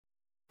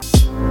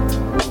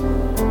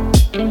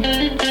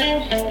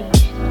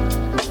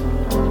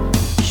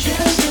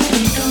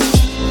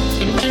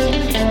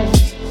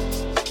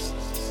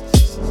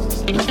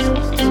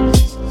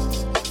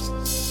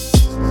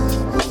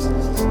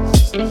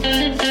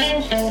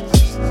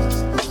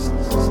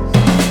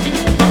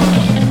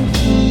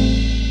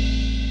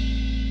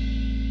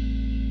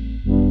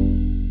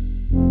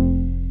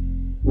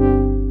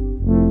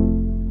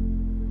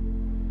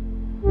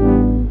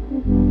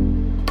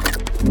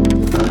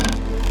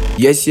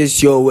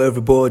Yes, yo,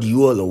 everybody,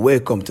 you all are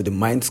welcome to the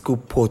Mind School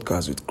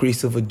podcast with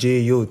Christopher J.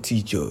 Yo,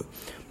 teacher.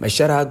 My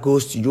shout out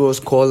goes to yours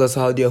callers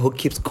out there who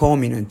keeps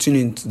coming and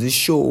tuning to this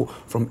show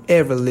from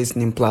every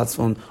listening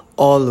platform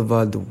all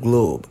over the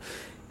globe.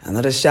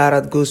 Another shout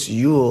out goes to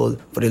you all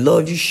for the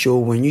love you show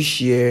when you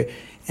share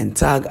and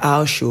tag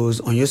our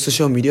shows on your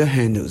social media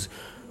handles.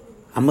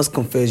 I must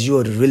confess, you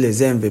are the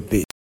realest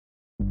MVP.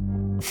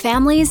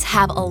 Families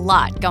have a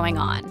lot going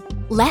on.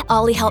 Let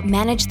Ollie help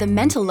manage the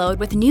mental load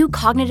with new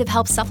cognitive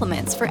health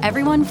supplements for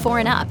everyone 4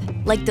 and up,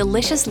 like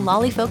delicious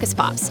Lolly Focus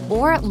Pops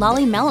or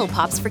Lolly Mellow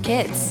Pops for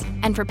kids.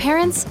 And for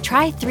parents,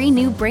 try 3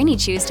 new Brainy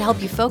Chews to help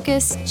you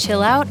focus,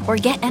 chill out, or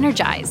get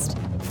energized.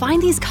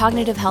 Find these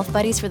cognitive health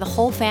buddies for the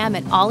whole fam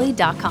at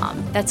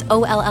ollie.com. That's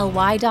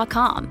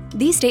OLLY.com.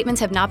 These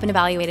statements have not been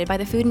evaluated by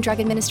the Food and Drug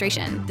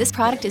Administration. This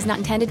product is not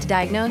intended to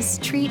diagnose,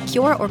 treat,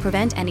 cure, or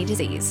prevent any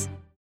disease.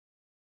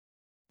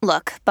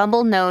 Look,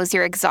 Bumble knows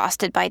you're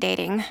exhausted by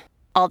dating.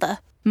 All the,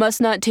 must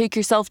not take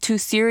yourself too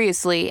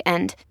seriously,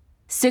 and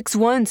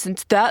 6'1"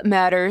 since that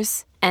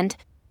matters, and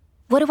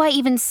what do I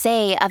even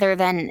say other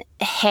than,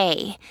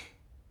 hey?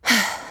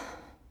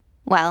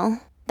 Well,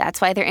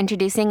 that's why they're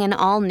introducing an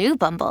all-new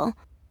Bumble,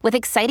 with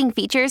exciting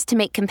features to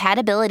make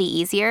compatibility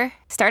easier,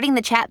 starting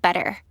the chat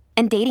better,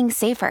 and dating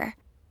safer.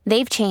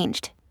 They've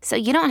changed, so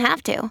you don't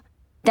have to.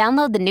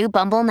 Download the new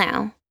Bumble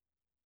now.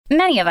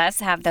 Many of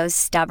us have those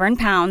stubborn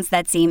pounds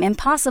that seem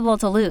impossible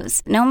to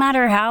lose, no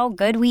matter how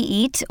good we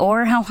eat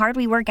or how hard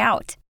we work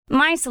out.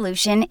 My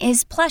solution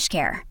is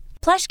PlushCare.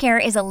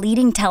 PlushCare is a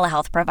leading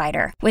telehealth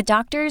provider with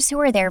doctors who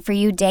are there for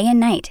you day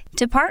and night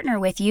to partner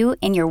with you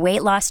in your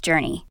weight loss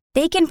journey.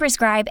 They can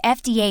prescribe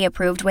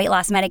FDA-approved weight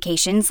loss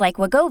medications like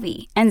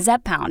Wegovy and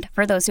Zepbound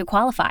for those who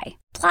qualify.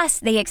 Plus,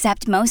 they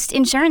accept most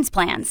insurance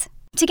plans.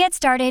 To get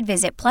started,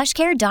 visit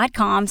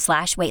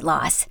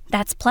plushcare.com/weightloss.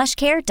 That's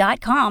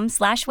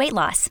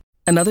plushcare.com/weightloss.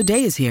 Another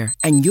day is here,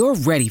 and you're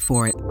ready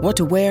for it. What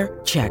to wear?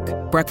 Check.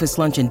 Breakfast,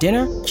 lunch, and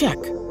dinner?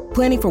 Check.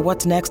 Planning for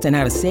what's next and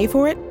how to save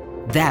for it?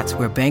 That's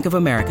where Bank of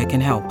America can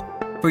help.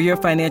 For your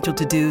financial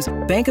to-dos,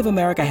 Bank of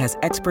America has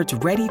experts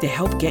ready to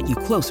help get you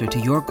closer to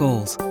your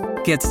goals.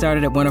 Get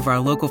started at one of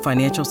our local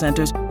financial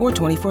centers or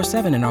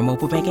 24/7 in our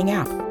mobile banking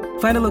app.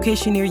 Find a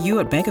location near you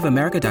at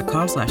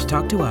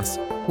bankofamerica.com/talktous.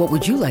 What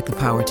would you like the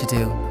power to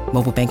do?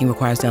 Mobile banking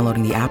requires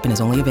downloading the app and is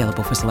only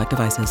available for select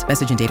devices.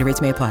 Message and data rates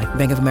may apply.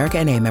 Bank of America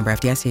N.A., member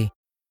FDIC.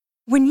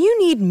 When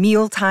you need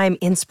mealtime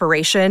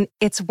inspiration,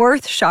 it's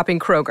worth shopping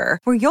Kroger,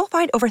 where you'll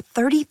find over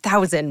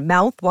 30,000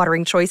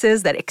 mouth-watering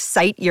choices that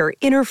excite your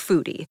inner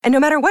foodie. And no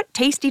matter what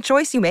tasty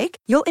choice you make,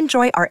 you'll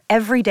enjoy our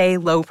everyday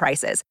low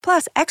prices,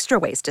 plus extra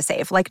ways to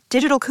save, like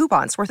digital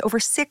coupons worth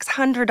over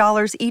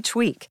 $600 each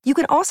week. You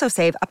can also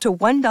save up to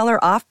 $1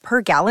 off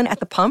per gallon at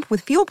the pump with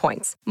fuel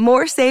points.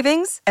 More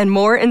savings and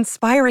more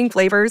inspiring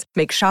flavors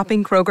make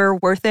shopping Kroger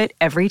worth it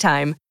every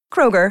time.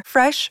 Kroger,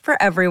 fresh for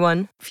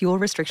everyone. Fuel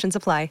restrictions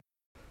apply.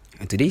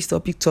 And today's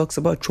topic talks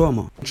about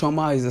trauma.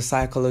 Trauma is a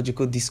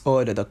psychological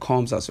disorder that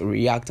comes as a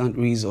reactant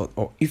result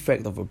or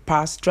effect of a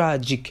past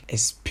tragic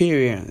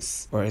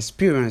experience or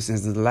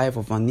experiences in the life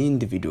of an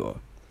individual.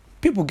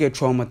 People get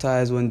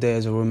traumatized when there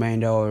is a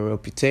reminder or a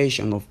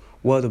repetition of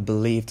what they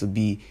believe to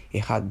be a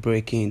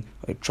heartbreaking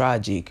or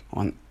tragic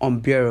or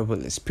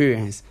unbearable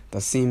experience that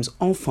seems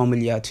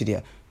unfamiliar to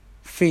their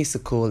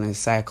physical and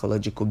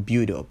psychological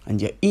build-up, and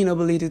their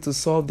inability to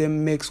solve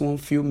them makes one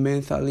feel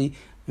mentally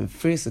and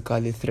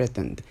physically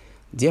threatened,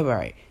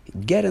 thereby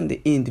getting the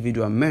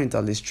individual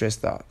mentally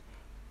stressed out,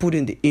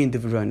 putting the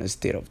individual in a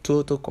state of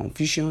total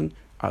confusion,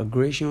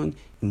 aggression,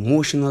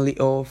 emotionally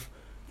off,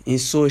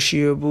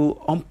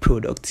 insociable,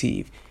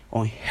 unproductive,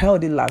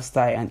 unhealthy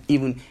lifestyle, and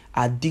even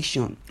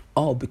addiction,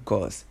 all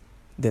because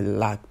they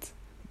lacked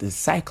the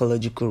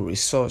psychological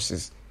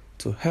resources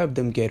to help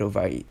them get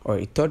over it, or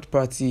a third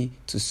party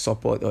to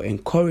support or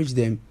encourage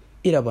them,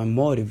 either by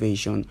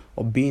motivation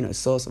or being a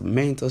source of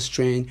mental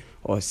strength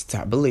or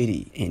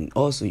stability, and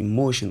also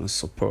emotional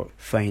support,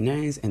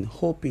 finance, and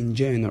hope in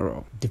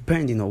general,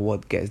 depending on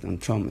what gets them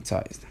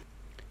traumatized.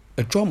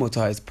 A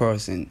traumatized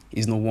person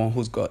is no one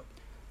who's got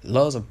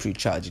lots of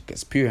pre-tragic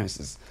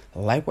experiences.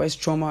 Likewise,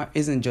 trauma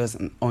isn't just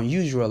an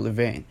unusual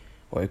event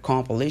or a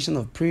compilation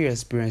of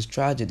pre-experienced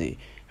tragedy.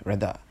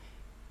 Rather,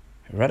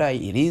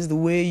 it is the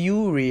way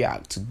you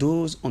react to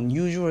those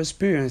unusual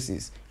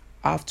experiences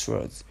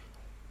afterwards,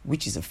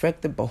 which is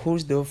affected by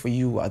who's there for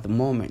you at the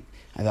moment,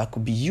 and that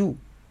could be you.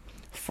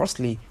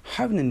 Firstly,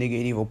 having a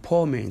negative or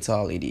poor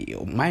mentality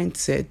or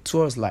mindset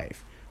towards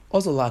life,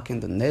 also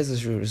lacking the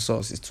necessary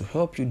resources to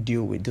help you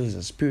deal with those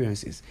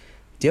experiences,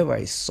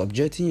 thereby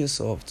subjecting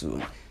yourself to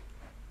an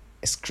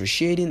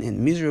excruciating and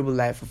miserable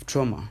life of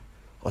trauma.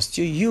 Or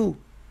still you,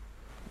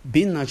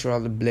 being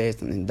naturally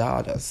blessed and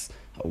endowed as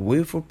a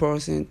willful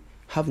person,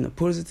 having a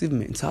positive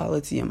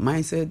mentality and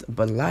mindset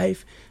about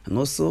life, and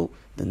also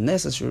the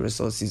necessary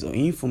resources or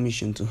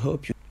information to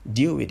help you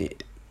deal with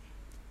it.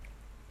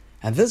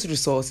 And these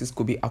resources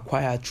could be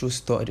acquired through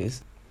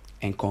studies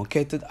and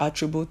concocted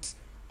attributes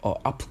or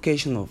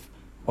application of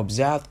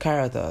observed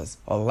characters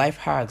or life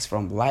hacks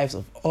from lives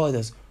of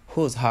others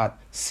who had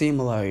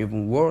similar,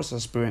 even worse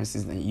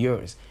experiences than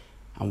yours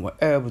and were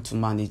able to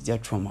manage their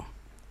trauma.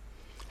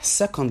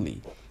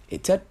 Secondly, a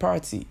third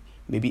party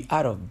may be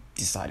out of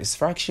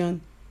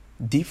dissatisfaction,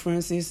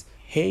 differences,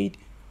 hate,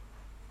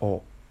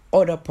 or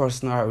other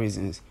personal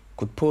reasons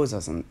could pose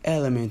as an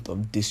element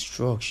of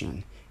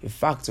destruction, a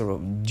factor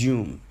of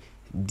doom,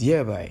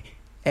 thereby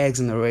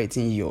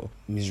exonerating your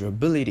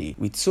miserability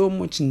with so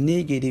much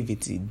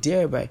negativity,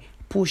 thereby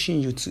pushing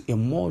you to a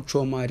more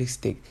traumatic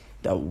state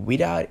that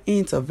without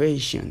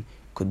intervention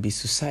could be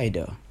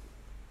suicidal.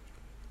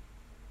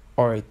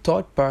 Or a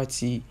third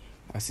party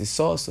as a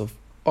source of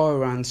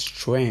all-round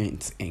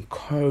strength,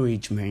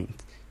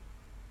 encouragement,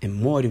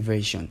 and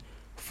motivation,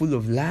 full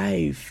of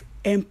life,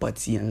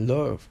 empathy, and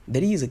love.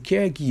 That is a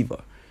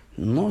caregiver,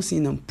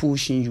 nursing and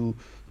pushing you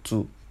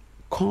to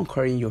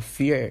conquering your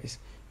fears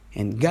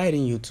and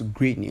guiding you to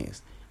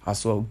greatness,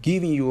 as well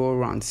giving you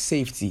all-round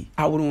safety.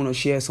 I wouldn't want to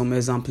share some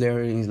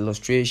exemplary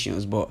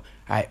illustrations, but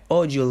I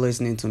urge you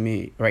listening to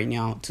me right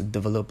now to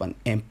develop an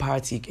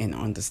empathic and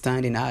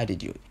understanding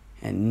attitude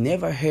and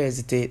never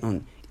hesitate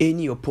on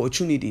any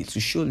opportunity to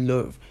show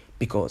love,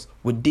 because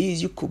with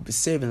this you could be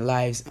saving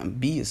lives and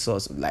be a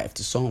source of life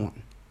to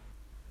someone.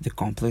 The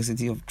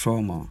complexity of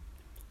trauma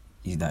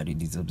is that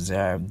it is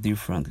observed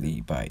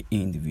differently by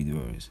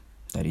individuals.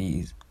 That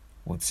is,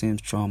 what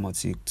seems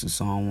traumatic to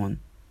someone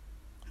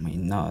may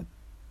not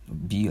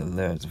be a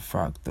large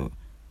factor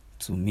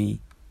to me,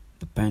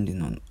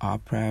 depending on our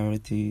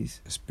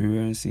priorities,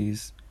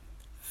 experiences,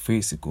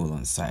 physical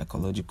and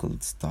psychological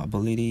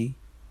stability,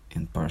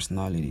 and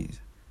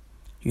personalities.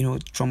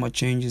 Trauma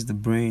changes the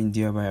brain,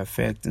 thereby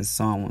affecting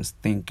someone's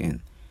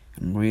thinking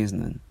and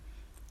reasoning.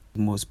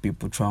 Most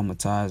people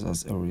traumatized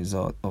as a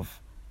result of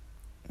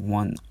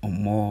one or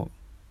more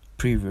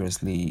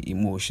previously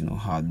emotional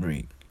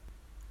heartbreak,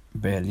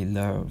 barely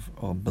love,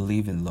 or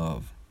believe in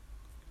love.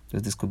 So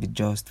this could be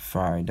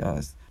justified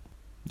as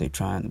they're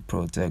trying to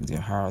protect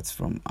their hearts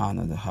from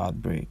another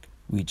heartbreak,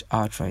 which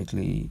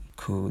outrightly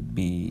could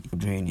be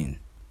draining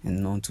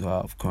and known to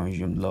have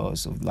consumed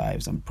loss of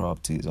lives and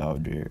properties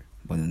out there.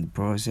 But in the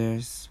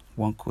process,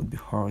 one could be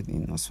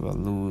hurting as well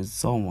lose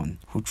someone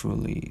who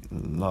truly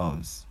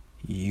loves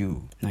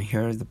you. Now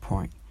here's the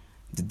point.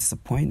 The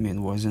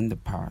disappointment was in the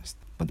past,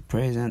 but the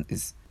present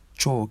is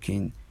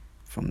choking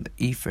from the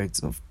effects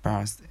of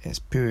past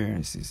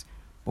experiences.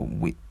 But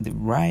with the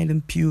right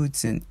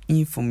inputs and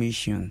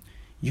information,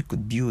 you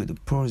could build a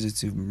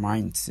positive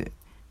mindset,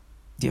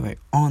 thereby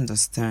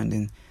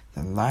understanding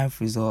that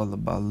life is all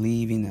about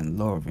living and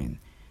loving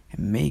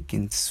and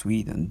making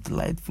sweet and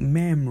delightful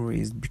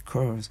memories,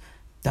 because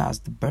that's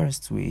the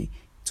best way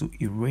to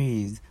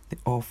erase the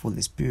awful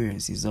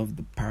experiences of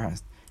the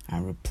past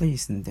and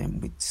replacing them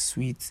with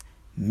sweet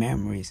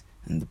memories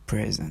in the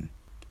present.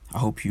 I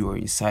hope you are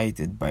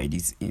excited by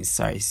this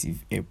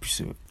incisive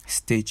episode.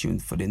 Stay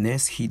tuned for the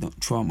next hit on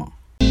trauma.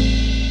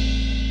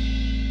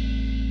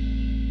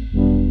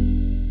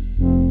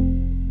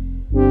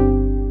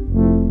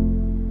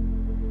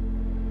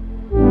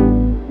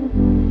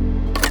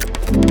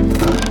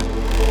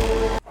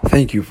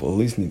 Thank you for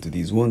listening to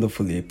this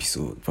wonderful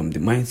episode from the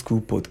Mind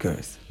School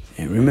Podcast.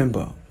 And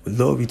remember, we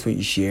love it when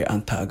you share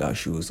and tag our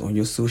shows on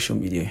your social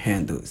media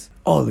handles.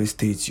 Always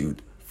stay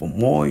tuned for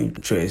more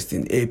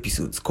interesting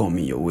episodes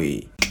coming your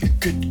way.